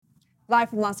Live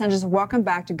from Los Angeles, welcome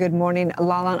back to Good Morning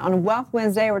La La. On Wealth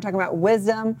Wednesday, we're talking about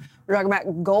wisdom, we're talking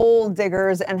about gold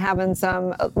diggers and having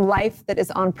some life that is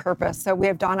on purpose. So we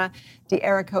have Donna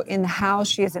D'Errico in the house.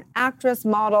 She is an actress,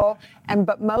 model,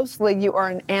 but mostly you are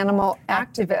an animal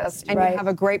activist, and right. You have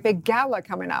a great big gala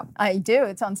coming up. I do.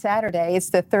 It's on Saturday. It's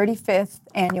the 35th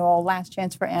annual Last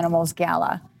Chance for Animals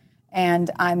Gala.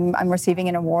 And I'm receiving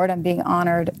an award. I'm being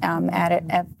honored at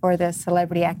it for the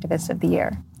Celebrity Activist of the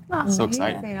Year. Oh, so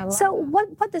exciting. So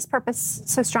what put this purpose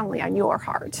so strongly on your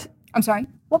heart? I'm sorry?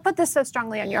 What put this so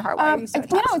strongly on your heart? Why are you so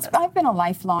attached to it? I've been a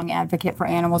lifelong advocate for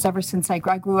animals ever since I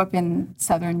grew up in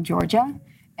southern Georgia.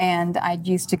 And I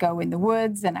used to go in the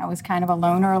woods, and I was kind of a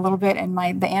loner a little bit, and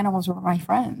the animals were my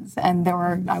friends. And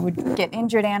I would get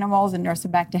injured animals and nurse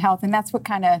them back to health, and that's what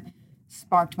kind of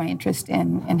sparked my interest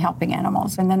in helping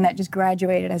animals. And then that just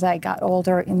graduated as I got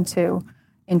older into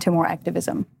more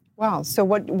activism. Wow. So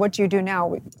what do you do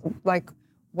now? Like,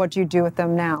 what do you do with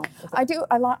them now? I do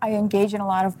a lot. I engage in a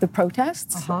lot of the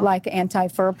protests, like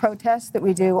anti-fur protests that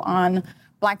we do on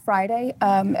Black Friday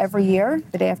every year,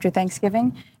 the day after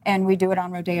Thanksgiving, and we do it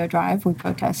on Rodeo Drive. We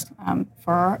protest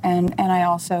fur, and I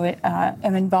also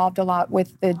am involved a lot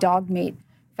with the dog meat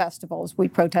festivals. We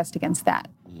protest against that.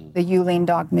 The Yulin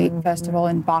Dog Meat Festival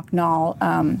in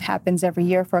Bachnal happens every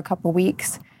year for a couple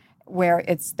weeks, where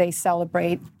they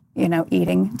celebrate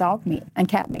eating dog meat and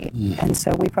cat meat. And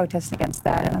so we protest against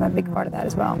that, and I'm a big part of that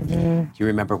as well. Do you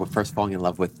remember first falling in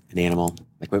love with an animal?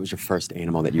 Like, what was your first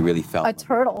animal that you really felt? A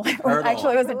turtle.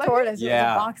 Actually, it was a tortoise.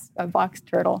 Yeah. It was a box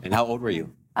turtle. And how old were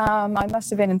you? I must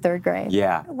have been in third grade.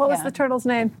 Yeah. What was the turtle's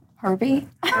name? Herbie.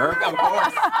 Herb, of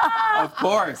course. Of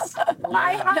course.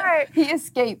 My heart. He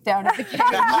escaped out of the cage.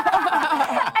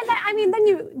 And then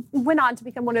you went on to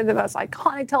become one of the most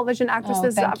iconic television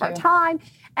actresses of our time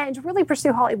and really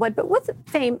pursue Hollywood. But with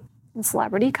fame and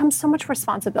celebrity comes so much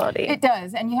responsibility. It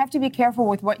does, and you have to be careful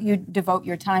with what you devote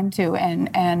your time to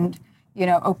and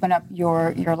open up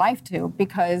your life to,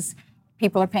 because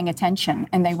people are paying attention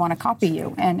and they want to copy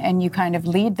you, and you kind of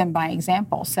lead them by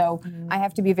example. So I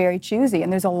have to be very choosy,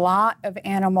 and there's a lot of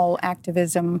animal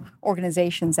activism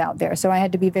organizations out there. So I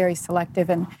had to be very selective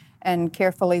and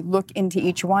carefully look into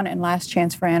each one, and Last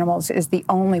Chance for Animals is the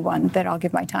only one that I'll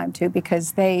give my time to,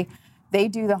 because they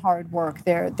do the hard work.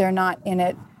 They're not in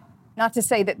it, not to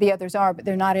say that the others are, but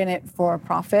they're not in it for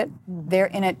profit. They're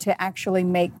in it to actually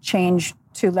make change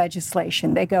to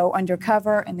legislation. They go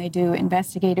undercover and they do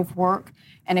investigative work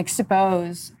and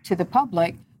expose to the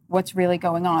public what's really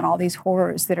going on, all these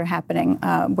horrors that are happening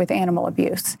with animal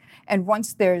abuse. And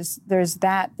once there's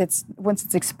that, once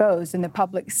it's exposed and the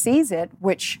public sees it,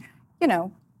 which,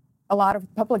 a lot of the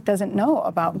public doesn't know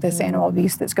about this animal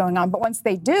abuse that's going on. But once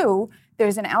they do,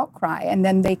 there's an outcry, and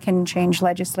then they can change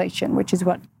legislation, which is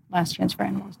what Last Chance for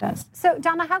Animals does. So,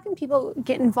 Donna, how can people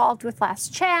get involved with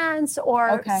Last Chance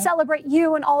or celebrate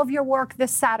you and all of your work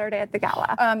this Saturday at the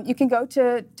gala? You can go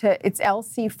to it's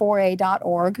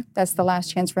lc4a.org. That's the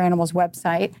Last Chance for Animals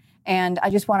website. And I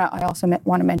also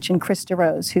want to mention Krista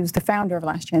Rose, who's the founder of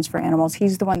Last Chance for Animals.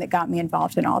 He's the one that got me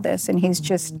involved in all this, and he's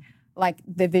just like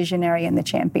the visionary and the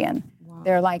champion. Wow.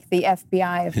 They're like the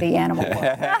FBI of the animal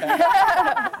world.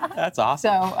 That's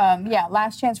awesome. So,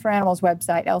 Last Chance for Animals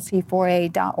website,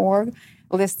 lc4a.org,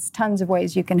 lists tons of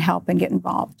ways you can help and get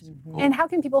involved. And how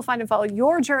can people find and follow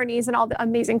your journeys and all the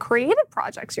amazing creative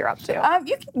projects you're up to?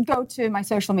 You can go to my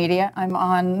social media. I'm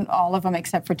on all of them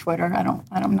except for Twitter.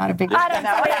 I'm not a big I don't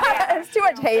know. There's too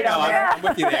much hate on there. I'm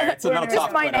with you there. It's another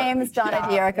Just my name is Donna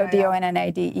D'Errico,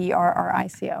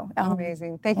 Donnaderrico.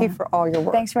 Amazing. Thank you for all your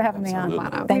work. Thanks for having me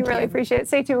on. We really appreciate it.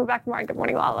 Stay tuned. We're back tomorrow on Good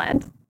Morning La La Land.